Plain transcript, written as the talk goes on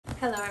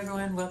Hello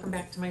everyone, welcome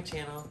back to my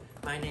channel.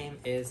 My name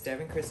is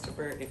Devin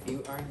Christopher if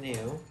you are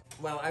new.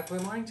 Well, I've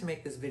been wanting to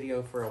make this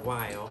video for a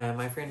while.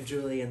 My friend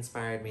Julie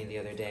inspired me the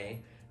other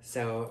day.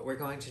 So we're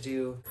going to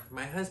do,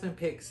 my husband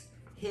picks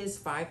his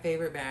 5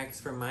 favorite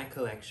bags from my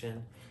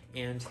collection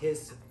and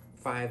his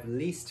 5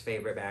 least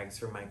favorite bags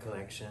from my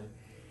collection.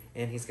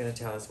 And he's gonna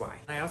tell us why.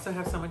 I also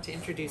have someone to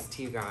introduce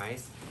to you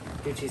guys.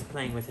 Gucci's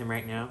playing with him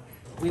right now.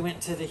 We went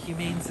to the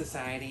Humane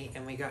Society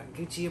and we got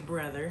Gucci a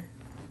brother.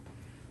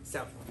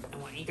 So, I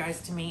want you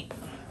guys to meet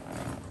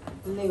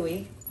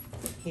Louis.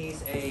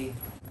 He's a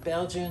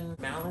Belgian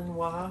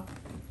Malinois,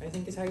 I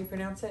think is how you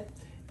pronounce it,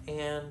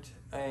 and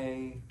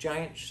a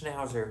giant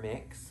Schnauzer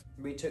mix.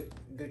 We took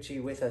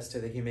Gucci with us to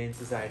the Humane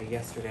Society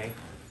yesterday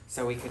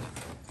so we could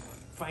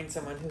find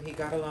someone who he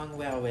got along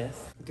well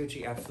with.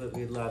 Gucci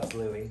absolutely loves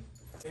Louis.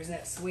 There's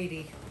that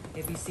sweetie,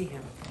 if you see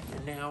him.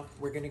 And now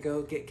we're gonna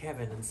go get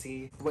Kevin and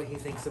see what he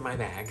thinks of my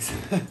bags.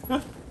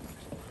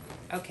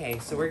 Okay,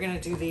 so we're gonna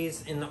do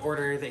these in the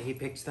order that he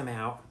picked them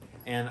out,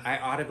 and I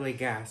audibly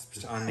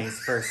gasped on these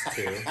first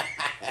 2.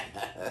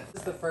 This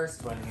is the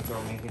first one he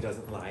told me he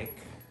doesn't like.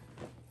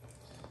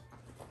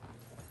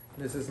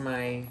 This is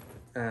my,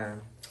 I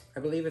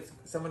believe it's,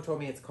 someone told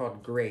me it's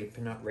called grape,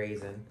 not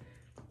raisin.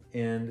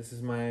 And this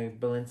is my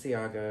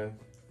Balenciaga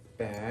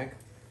bag.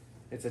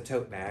 It's a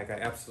tote bag.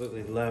 I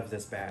absolutely love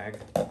this bag.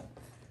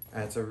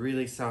 It's a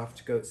really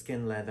soft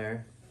goatskin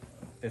leather.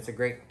 It's a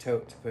great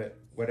tote to put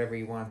whatever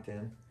you want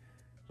in.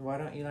 Why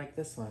don't you like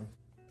this one?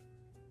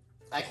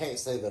 I can't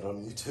say that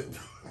on YouTube.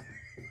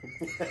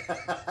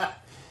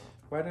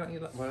 Why don't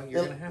you? Well,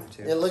 you're gonna have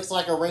to. It looks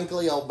like a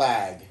wrinkly old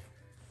bag.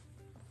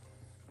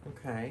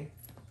 Okay.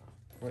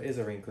 What is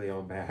a wrinkly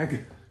old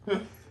bag?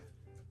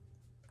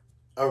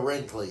 A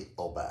wrinkly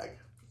old bag.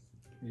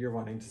 You're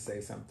wanting to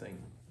say something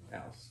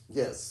else.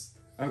 Yes.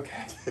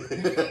 Okay.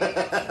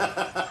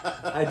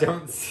 I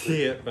don't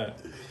see it, but...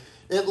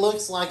 It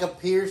looks like a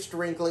pierced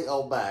wrinkly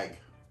old bag.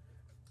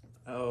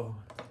 Oh.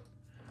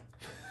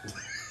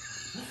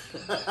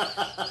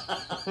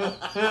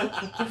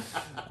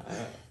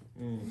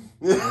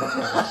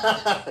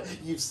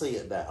 You see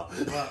it now.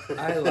 Well,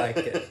 I like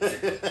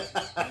it.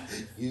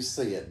 You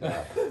see it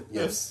now.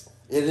 Yes,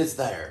 it is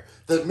there.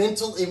 The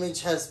mental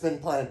image has been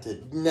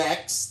planted.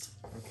 Next.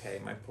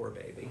 Okay, my poor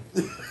baby.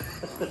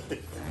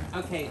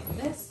 Okay,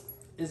 this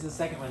is the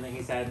second one that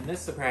he said, and this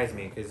surprised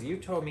me because you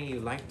told me you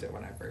liked it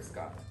when I first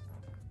got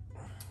it.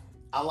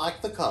 I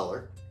like the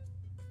color.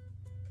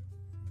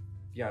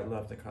 Yeah, I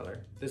love the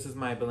color. This is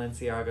my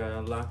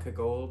Balenciaga La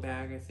Cagole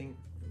bag, I think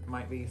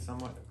might be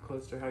somewhat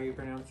close to how you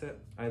pronounce it.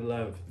 I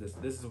love this.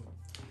 This is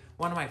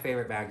one of my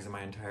favorite bags in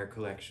my entire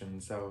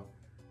collection, so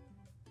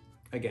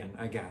again,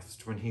 I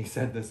gasped when he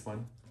said this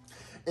one.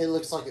 It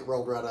looks like it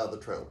rolled right out of the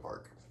trailer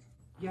park.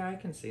 Yeah, I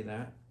can see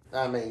that.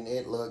 I mean,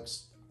 it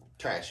looks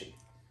trashy.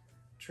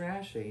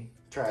 Trashy?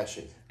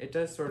 Trashy. It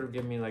does sort of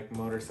give me like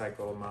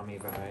motorcycle mommy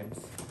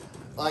vibes.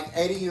 Like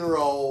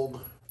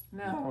 80-year-old.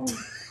 No.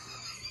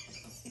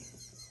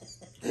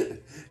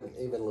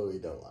 Even Louis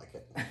don't like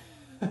it.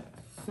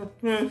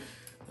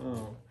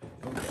 Oh,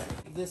 okay.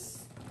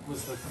 This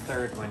was the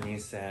third one you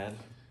said.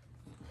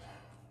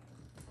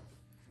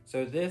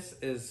 So this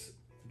is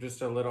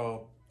just a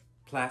little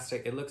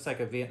plastic, it looks like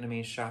a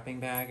Vietnamese shopping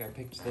bag. I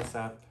picked this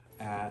up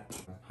at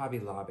Hobby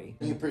Lobby.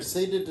 You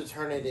proceeded to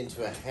turn it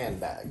into a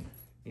handbag.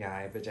 Yeah,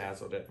 I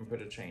bedazzled it and put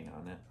a chain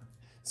on it.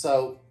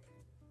 So,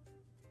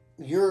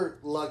 your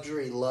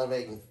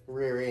luxury-loving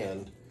rear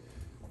end,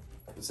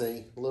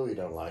 see, Louis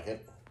don't like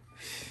it.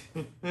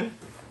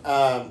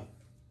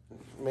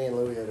 Me and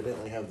Louis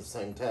evidently have the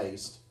same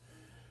taste.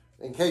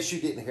 In case you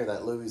didn't hear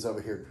that, Louis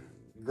over here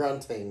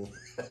grunting.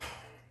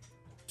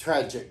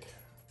 Tragic.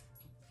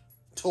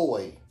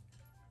 Toy.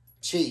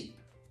 Cheap.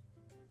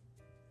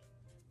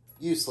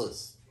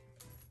 Useless.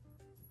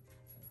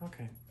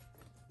 Okay.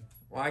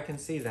 Well, I can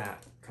see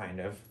that, kind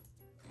of.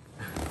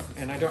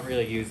 And I don't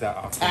really use that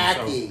often,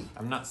 tacky. So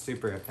I'm not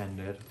super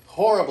offended.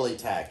 Horribly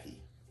tacky.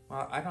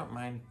 Well, I don't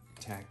mind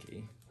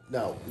tacky.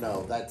 No,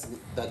 that's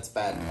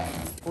bad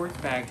tacky. Fourth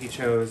bag he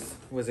chose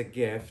was a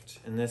gift,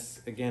 and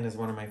this, again, is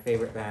one of my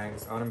favorite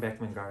bags.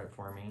 Beckman got it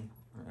for me.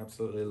 I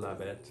absolutely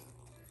love it.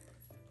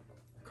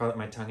 I call it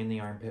my tongue in the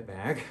armpit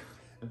bag.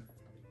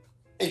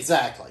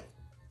 Exactly.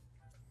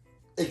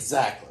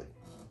 Exactly.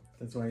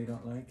 That's why you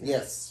don't like it?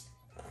 Yes.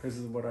 This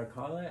is what I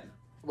call it?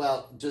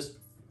 Well, just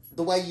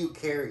the way you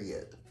carry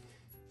it.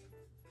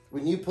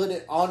 When you put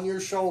it on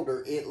your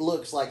shoulder, it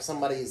looks like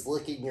somebody is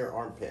licking your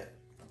armpit.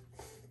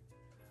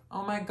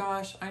 Oh my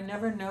gosh, I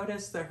never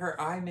noticed that her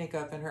eye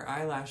makeup and her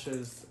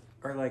eyelashes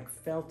are like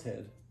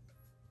felted.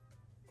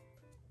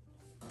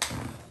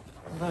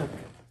 Look,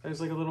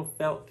 there's like a little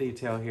felt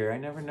detail here. I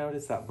never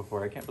noticed that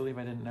before. I can't believe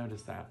I didn't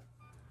notice that.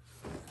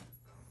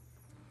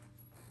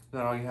 Is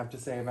that all you have to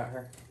say about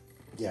her?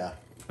 Yeah.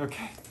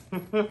 Okay.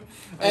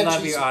 I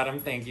love you, Autumn.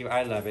 Thank you.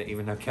 I love it,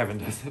 even though Kevin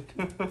doesn't.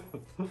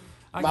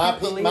 My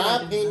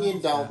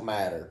opinion don't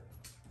matter.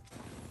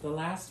 The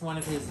last one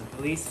of his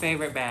least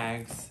favorite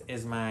bags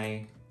is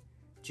my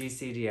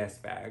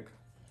GCDS bag.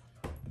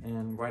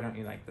 And why don't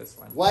you like this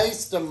one?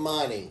 Waste of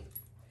money.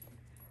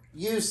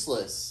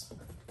 Useless.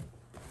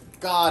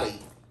 Gaudy.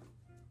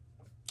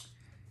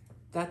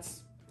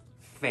 That's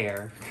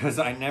fair, because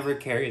I never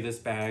carry this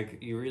bag.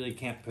 You really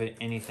can't put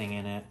anything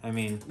in it. I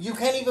mean... You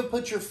can't even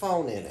put your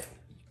phone in it.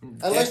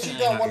 Unless you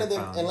got one of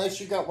them, unless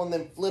you got one of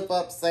them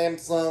flip-up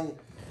Samsung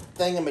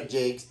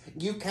thingamajigs,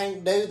 you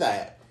can't do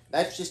that.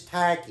 That's just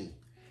tacky.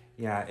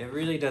 Yeah, it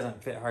really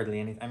doesn't fit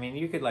hardly anything. I mean,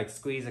 you could like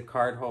squeeze a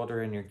card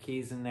holder and your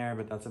keys in there,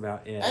 but that's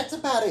about it. That's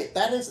about it.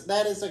 That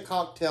is a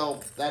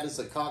cocktail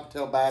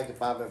bag if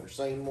I've ever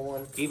seen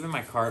one. Even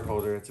my card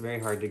holder, it's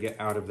very hard to get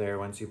out of there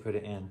once you put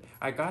it in.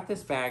 I got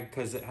this bag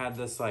because it had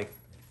this like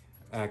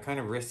kind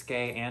of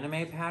risque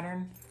anime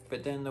pattern,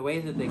 but then the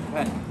way that they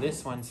cut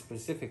this one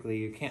specifically,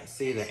 you can't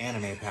see the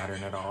anime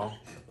pattern at all.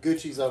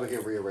 Gucci's over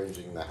here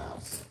rearranging the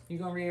house. You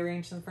gonna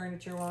rearrange some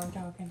furniture while I'm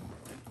talking?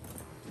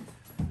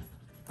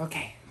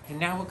 Okay. And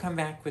now we'll come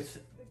back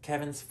with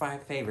Kevin's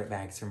 5 favorite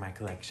bags from my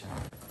collection.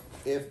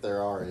 If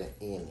there are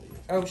any.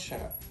 Oh, shut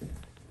up.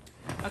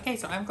 Okay,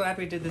 so I'm glad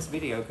we did this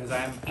video because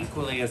I'm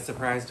equally as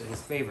surprised at his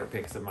favorite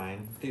picks of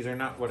mine. These are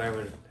not what I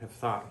would have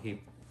thought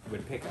he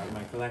would pick out of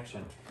my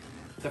collection.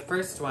 The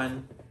first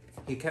one,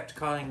 he kept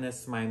calling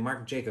this my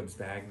Marc Jacobs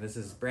bag. This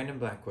is Brandon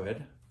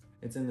Blackwood.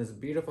 It's in this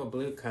beautiful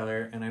blue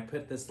color, and I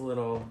put this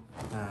little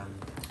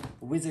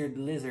wizard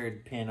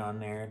lizard pin on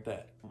there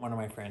that one of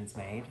my friends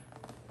made.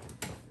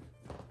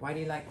 Why do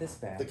you like this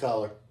bag? The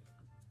color.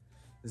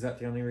 Is that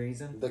the only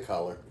reason? The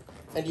color.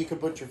 And you can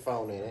put your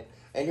phone in it,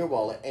 and your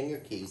wallet, and your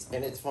keys,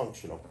 and it's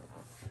functional.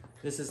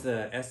 This is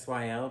the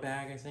SYL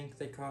bag, I think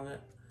they call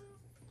it.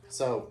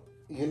 So,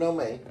 you know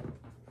me.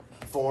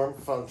 Form,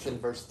 function,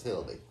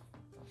 versatility.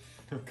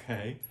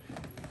 Okay.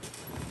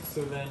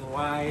 So then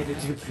why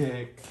did you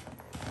pick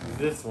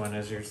this one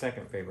as your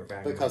second favorite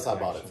bag? Because I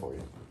bought it for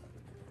you.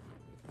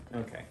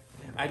 Okay.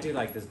 I do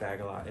like this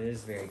bag a lot. It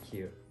is very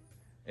cute.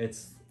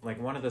 It's like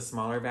one of the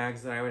smaller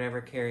bags that I would ever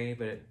carry,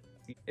 but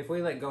if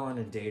we like go on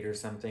a date or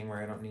something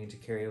where I don't need to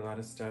carry a lot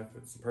of stuff,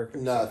 it's the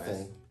perfect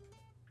Nothing.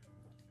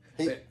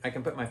 size. But I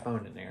can put my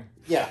phone in there.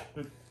 Yeah.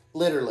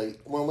 Literally,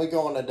 when we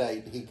go on a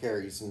date, he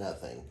carries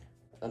nothing.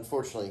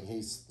 Unfortunately,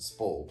 he's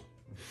spoiled.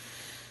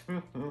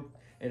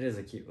 It is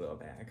a cute little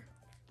bag.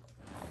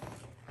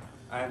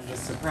 I'm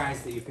just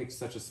surprised that you picked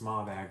such a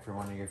small bag for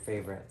one of your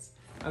favorites.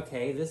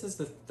 Okay, this is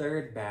the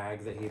third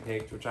bag that he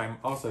picked, which I'm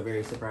also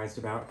very surprised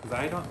about, because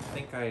I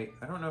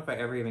don't know if I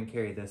ever even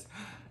carried this.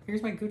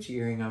 Here's my Gucci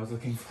earring I was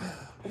looking for.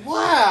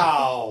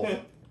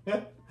 Wow!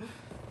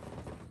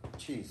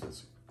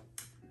 Jesus.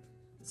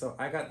 So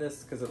I got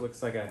this because it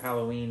looks like a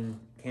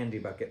Halloween candy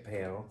bucket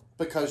pail.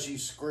 Because you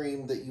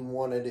screamed that you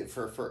wanted it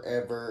for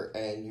forever,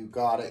 and you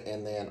got it,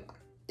 and then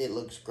it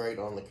looks great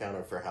on the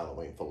counter for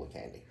Halloween full of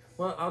candy.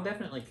 Well, I'll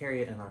definitely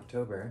carry it in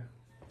October.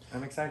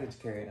 I'm excited to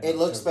carry it. It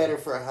looks better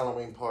for a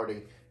Halloween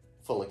party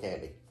full of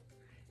candy.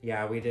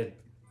 Yeah, we did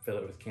fill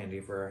it with candy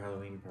for our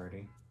Halloween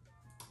party.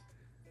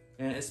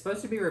 And it's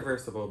supposed to be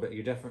reversible, but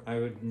I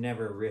would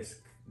never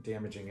risk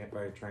damaging it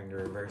by trying to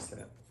reverse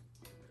it.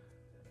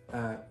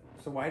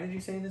 So why did you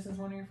say this is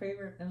one of your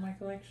favorite in my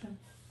collection?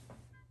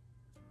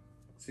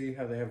 See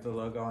how they have the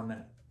logo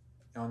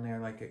on there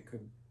like it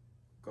could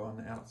go on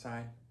the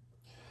outside?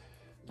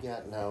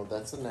 Yeah, no,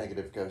 that's a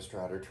negative, Ghost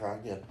Rider. Try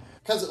again.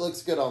 Because it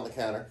looks good on the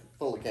counter,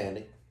 full of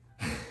candy.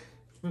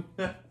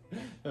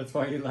 That's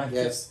why you like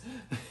yes.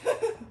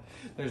 it?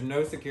 There's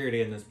no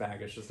security in this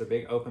bag. It's just a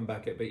big open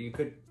bucket, but you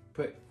could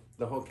put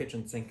the whole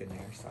kitchen sink in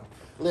there, so.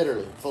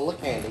 Literally, full of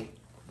candy.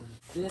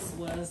 This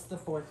was the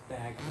fourth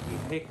bag you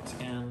picked,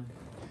 and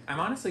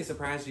I'm honestly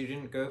surprised you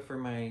didn't go for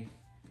my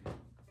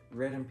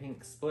red and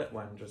pink split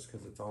one just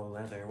because it's all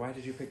leather. Why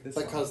did you pick this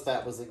one? Because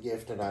that was a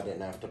gift and I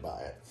didn't have to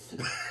buy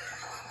it.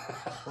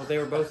 Well, they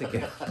were both a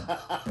gift.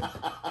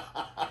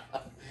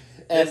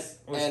 This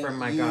was from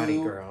my gaudy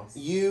girls.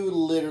 You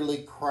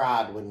literally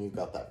cried when you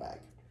got that bag.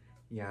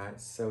 Yeah,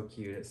 it's so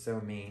cute. It's so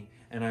me.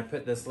 And I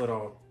put this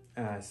little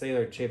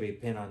Sailor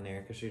Chibi pin on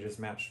there because she just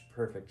matched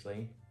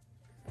perfectly.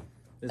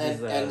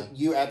 And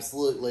you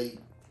absolutely...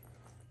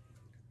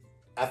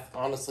 I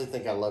honestly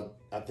think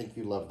I think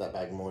you loved that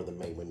bag more than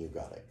me when you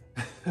got it.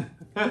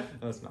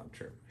 That's not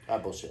true.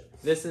 Bullshit.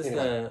 This is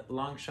the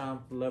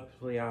Longchamp Le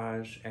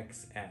Pliage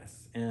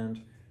XS,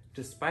 and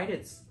despite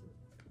its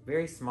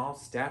very small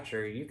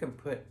stature, you can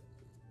put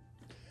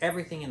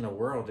everything in the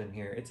world in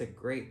here. It's a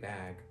great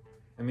bag.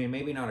 I mean,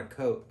 maybe not a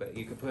coat, but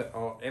you could put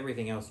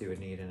everything else you would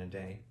need in a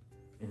day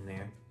in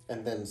there.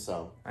 And then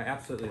some. I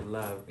absolutely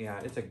love,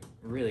 yeah, it's a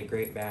really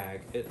great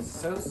bag. It's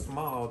so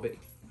small, but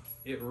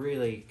it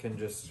really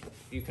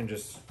you can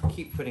just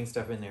keep putting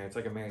stuff in there. It's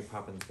like a Mary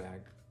Poppins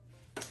bag.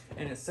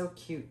 And it's so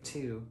cute,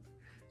 too.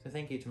 So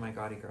thank you to my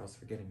gaudy girls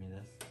for getting me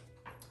this.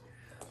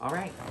 All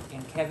right,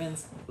 and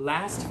Kevin's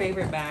last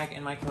favorite bag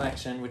in my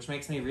collection, which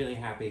makes me really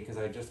happy because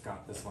I just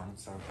got this one,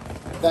 so.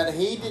 That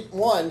he did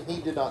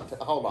not,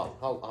 hold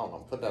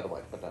on, put that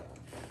away.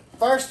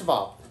 First of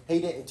all,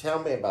 he didn't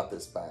tell me about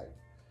this bag.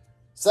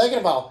 Second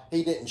of all,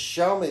 he didn't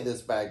show me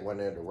this bag when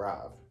it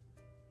arrived.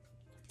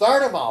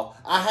 Third of all,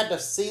 I had to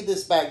see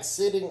this bag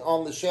sitting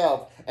on the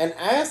shelf and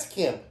ask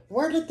him,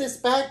 where did this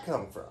bag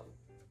come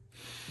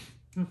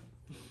from?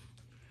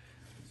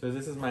 So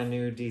this is my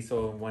new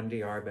Diesel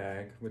 1DR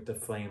bag with the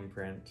flame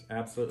print. I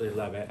absolutely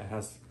love it. It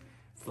has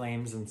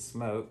flames and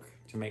smoke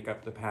to make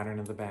up the pattern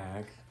of the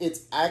bag.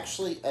 It's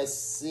actually a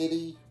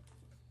city.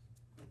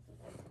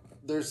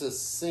 There's a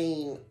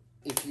scene,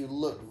 if you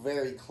look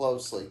very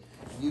closely,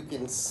 you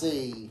can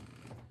see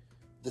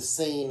the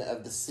scene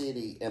of the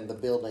city and the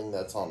building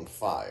that's on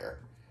fire.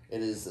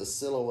 It is a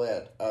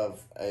silhouette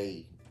of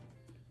a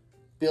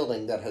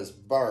building that has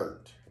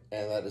burned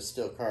and that is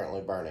still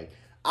currently burning.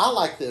 I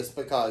like this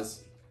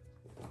because,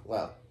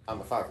 well, I'm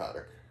a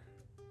firefighter.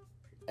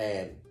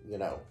 And, you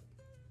know,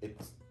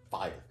 it's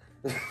fire.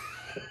 and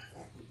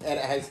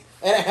it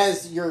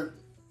has your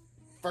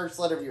first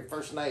letter of your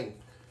first name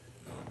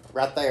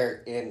right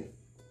there in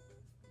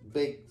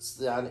big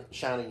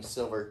shiny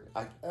silver.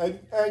 I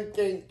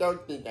can't,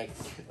 don't do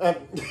that.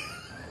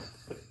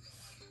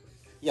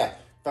 Yeah,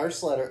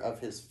 first letter of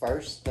his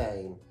first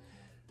name,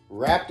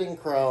 wrapped in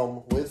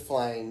chrome with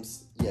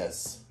flames.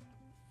 Yes,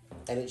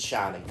 and it's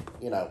shiny.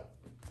 You know.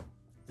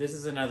 This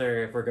is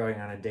another if we're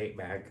going on a date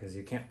bag because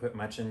you can't put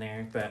much in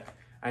there, but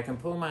I can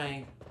pull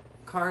my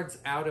cards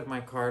out of my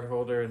card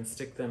holder and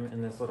stick them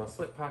in this little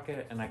slip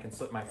pocket, and I can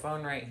slip my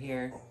phone right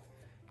here.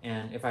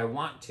 And if I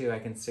want to, I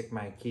can stick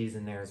my keys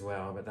in there as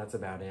well, but that's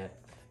about it.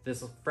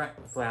 This front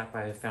flap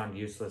I have found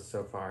useless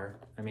so far.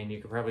 I mean,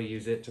 you could probably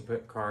use it to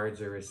put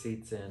cards or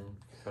receipts in,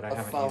 but I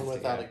haven't used it yet. A phone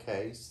without a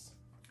case?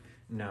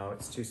 No,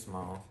 it's too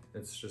small.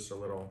 It's just a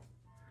little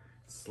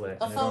slit.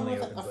 A phone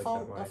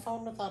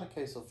without a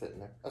case will fit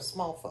in there. A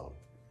small phone.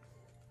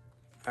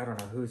 I don't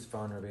know whose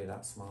phone would be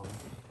that small.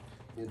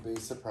 You'd be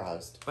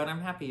surprised. But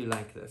I'm happy you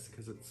like this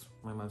because it's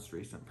my most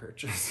recent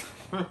purchase.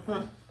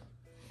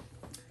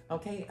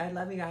 Okay, I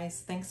love you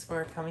guys. Thanks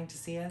for coming to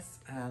see us.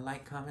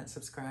 Like, comment,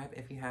 subscribe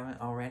if you haven't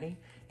already.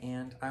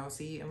 And I will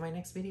see you in my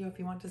next video if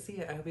you want to see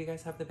it. I hope you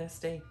guys have the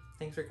best day.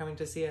 Thanks for coming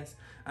to see us.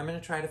 I'm going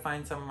to try to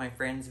find some of my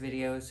friends'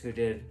 videos who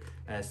did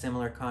a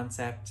similar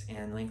concept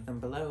and link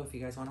them below if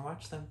you guys want to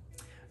watch them.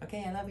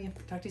 Okay, I love you.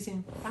 Talk to you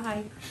soon.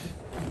 Bye.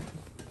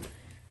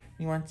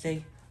 You want to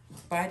say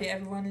bye to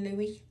everyone,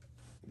 Louie?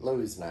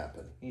 Louie's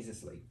napping. He's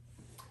asleep.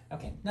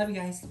 Okay, love you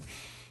guys.